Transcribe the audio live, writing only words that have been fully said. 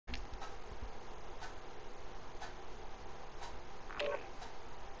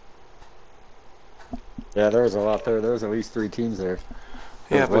Yeah, there was a lot there. There was at least 3 teams there.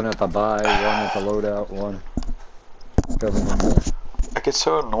 There Yeah, was one but at the buy, one at the loadout, one coming in there. I get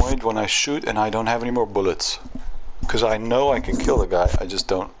so annoyed when I shoot and I don't have any more bullets. Because I know I can kill the guy, I just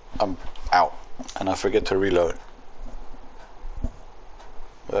don't. I'm out. And I forget to reload.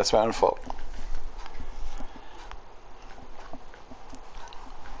 But that's my own fault.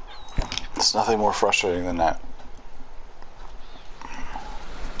 It's nothing more frustrating than that.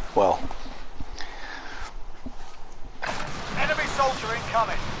 Well. Enemy soldier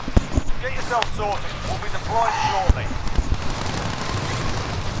incoming. Get yourself sorted. We'll be deployed shortly.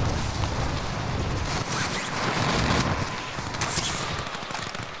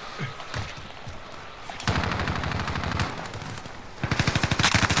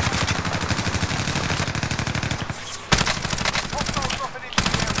 Hostiles dropping into the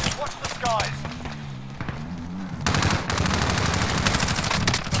area. Watch the skies.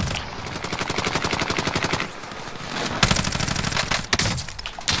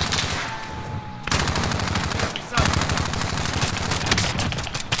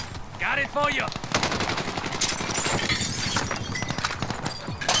 Got it for you.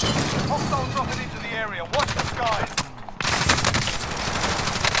 Hostiles dropping into the area. Watch the skies.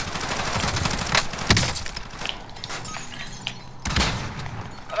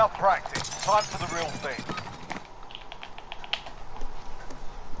 Enough practice. Time for the real thing.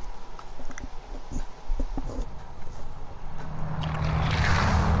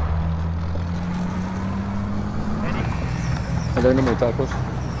 Are there any more tacos?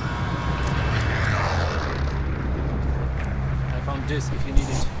 I found this if you need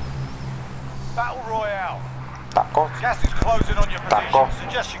it. Battle Royale. Taco. Gas is closing on your Taco. position.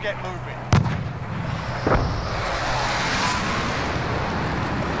 Suggest you get moving.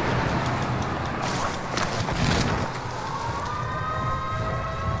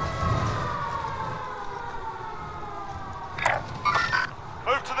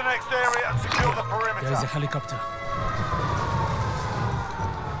 Move to the next area and secure the perimeter. There is a helicopter.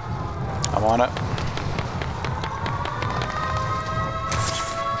 I'm on it.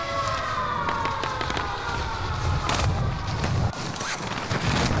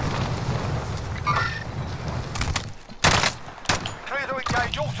 Clear to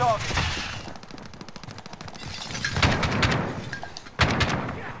engage all targets.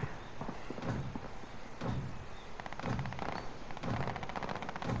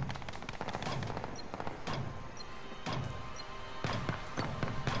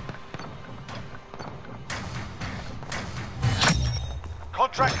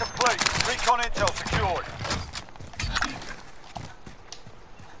 Contract complete. Recon intel secured.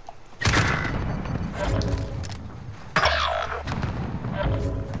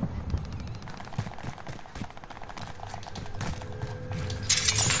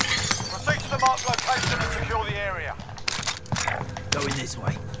 Proceed to the marked location and secure the area. Going this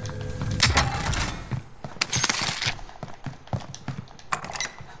way.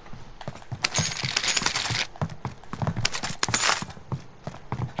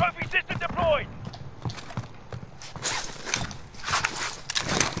 Trophy system deployed.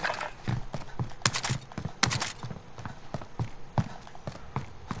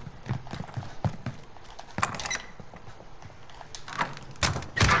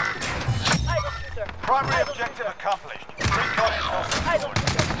 Primary objective accomplished. Recon intel secured.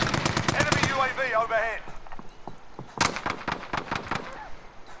 Enemy UAV overhead.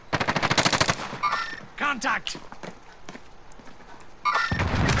 Contact!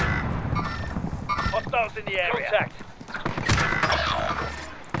 Hostiles in the area. Contact.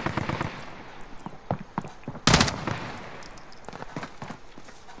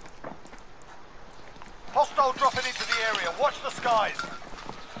 Hostile dropping into the area. Watch the skies.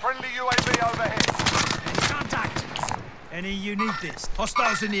 Friendly UAV overhead. Contact! Any you need this.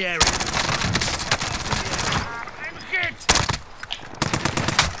 Hostiles in the area. I'm hit!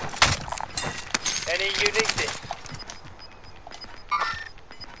 Any you need this.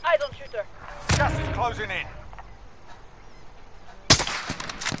 Eyes on shooter. Gas is closing in.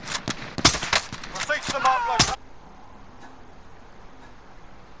 Proceed to the mark location.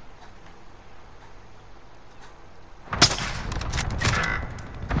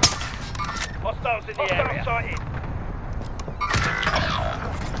 Hostiles in the area. Sighted.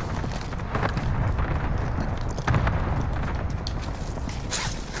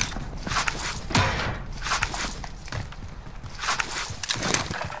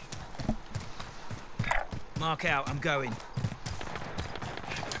 Mark out, I'm going.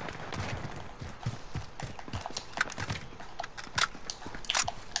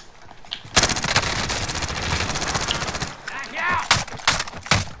 Back out!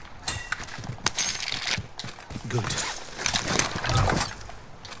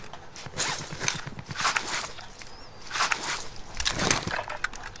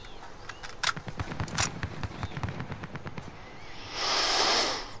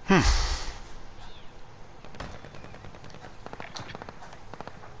 Friendly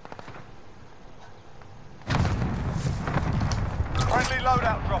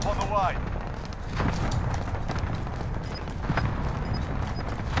loadout drop on the way.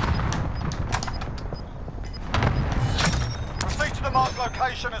 Proceed to the marked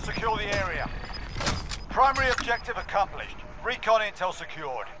location and secure the area. Primary objective accomplished. Recon intel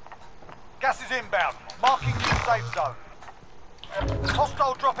secured. Gas is inbound. Marking new safe zone.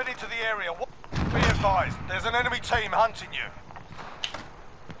 Hostile dropping into the area. Be advised, there's an enemy team hunting you.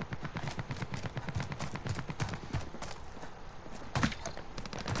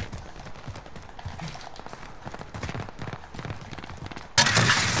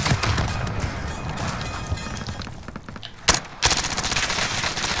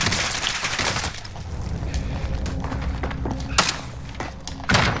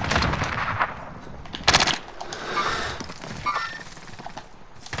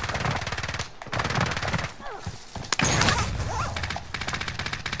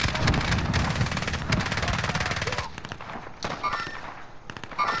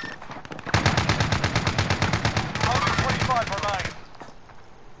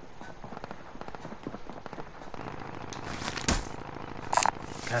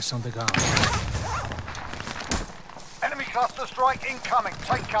 Gas on the ground. Enemy cluster strike incoming.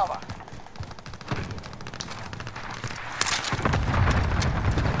 Take cover.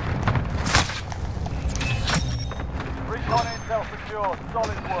 Recon intel secured.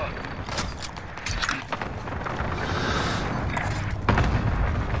 Solid work.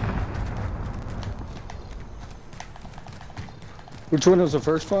 Which one was the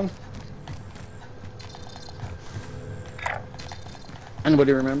first one?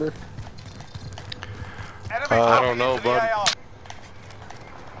 Anybody remember? Enemy I don't know, into the bud. AR.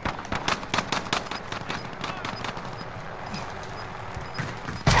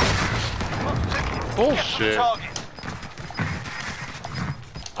 Bullshit. Target.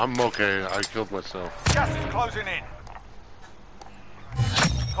 I'm okay. I killed myself. Gas is closing in.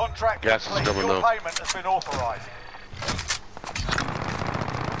 Contract Gas is complete. coming Your up. payment has been authorized.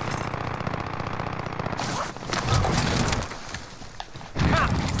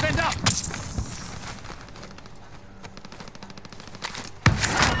 Stand up!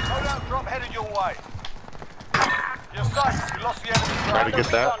 Loadout drop headed your way. You're safe. You lost the enemy Try to track.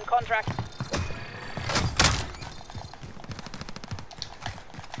 get that. Contract.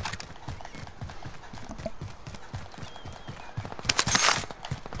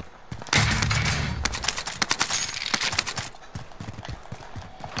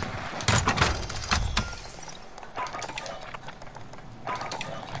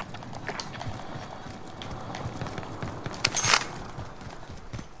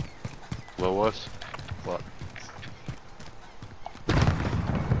 What was? What?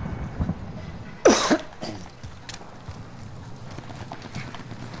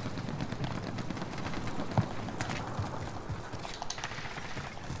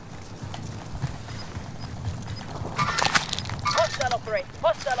 Hostile operate.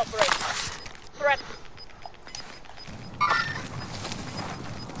 Hostile operate. Threat.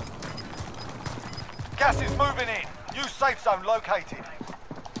 Gas is moving in. New safe zone located.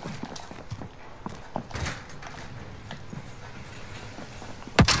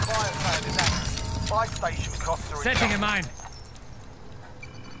 Fire sale is active. Buy station costs are Setting a mine.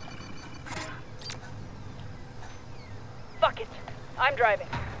 Fuck it. I'm driving.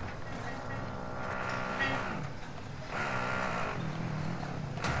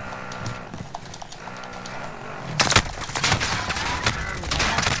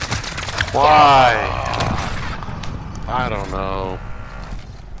 Why? I don't know.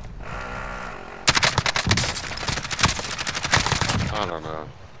 I don't know.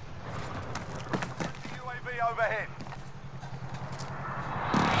 UAV overhead.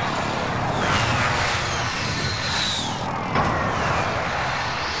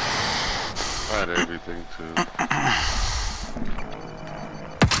 I had everything too.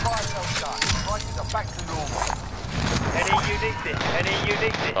 Fire sale done. Prices are back to normal. Any uniqueness? Any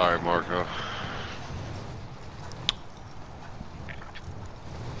uniqueness? Alright, Marco.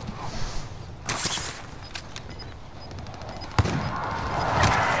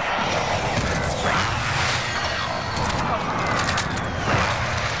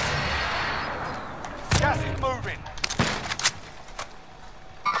 Gas is moving.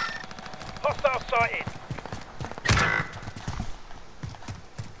 Hostile sighted.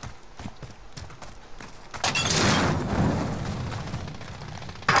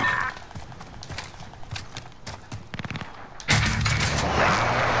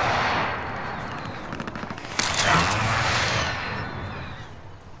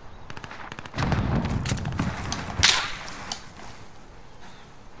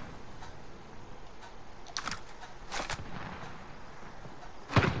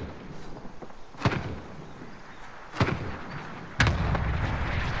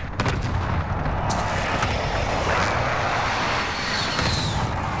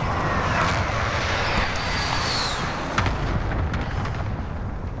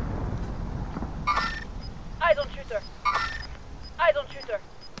 shooter. Eyes on shooter.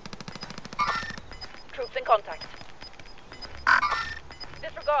 Troops in contact.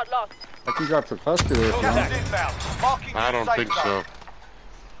 Disregard lost. I can drop the cluster there if you Gas want. is inbound. Marking I new don't safe think zone. so.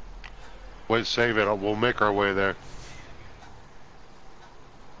 Wait, save it. We'll make our way there.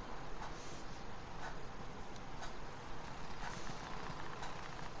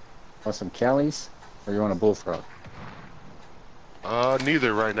 Want some Callies? Or you want a bullfrog?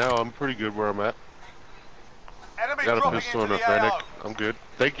 Neither right now. I'm pretty good where I'm at. Enemy Got a dropping pistol into and a the fennec. AO. I'm good.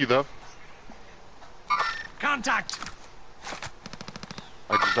 Thank you though. Contact!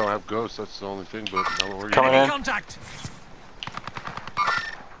 I just don't have ghosts. That's the only thing. But I'm worried. Coming Enemy in. contact!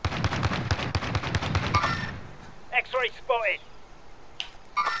 X-ray spotted.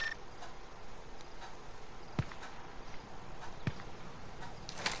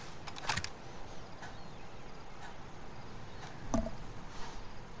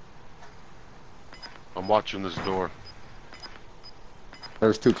 I'm watching this door.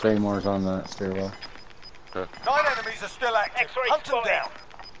 There's 2 claymores on that stairwell. 9 enemies are still active. X-ray Hunt them spotted. down.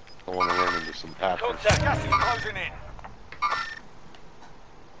 I want to run into some hackers. Contact. Gas is closing in.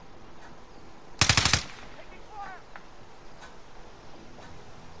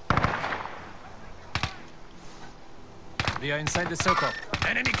 We are inside the circle.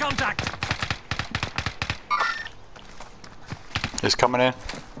 Enemy contact! He's coming in.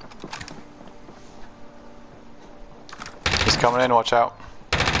 He's coming in, watch out.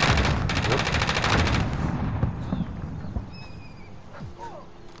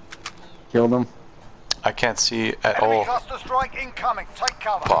 Killed him. I can't see at Enemy all. cluster strike incoming. Take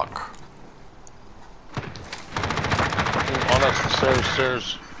cover. Fuck. On us,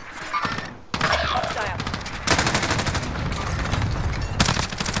 stairs. Hostile.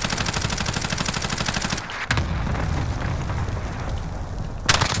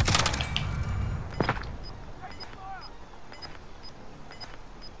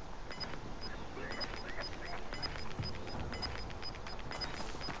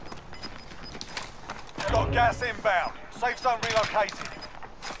 Got gas inbound. Safe zone relocated.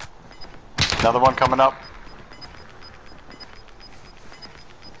 Another one coming up.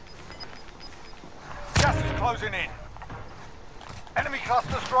 Gas is closing in. Enemy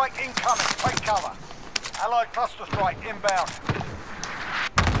cluster strike incoming. Take cover. Allied cluster strike inbound.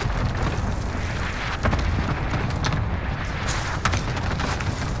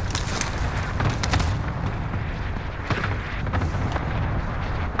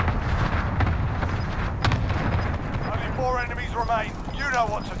 Only 4 enemies remain. You know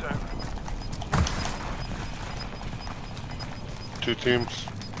what to do. 2 teams,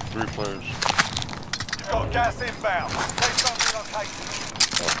 3 players. You've got gas inbound. Safe zone relocated.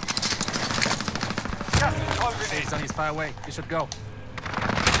 Gas is closing in. Safe zone is far away. You should go.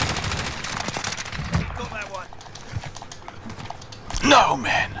 Got that one. No,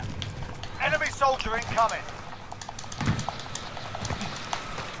 man. Enemy soldier incoming.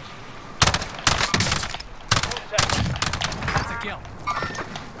 That's a kill.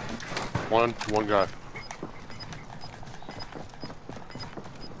 One guy.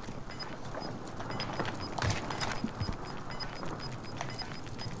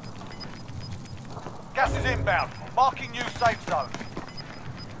 Gas is inbound. Marking new safe zone.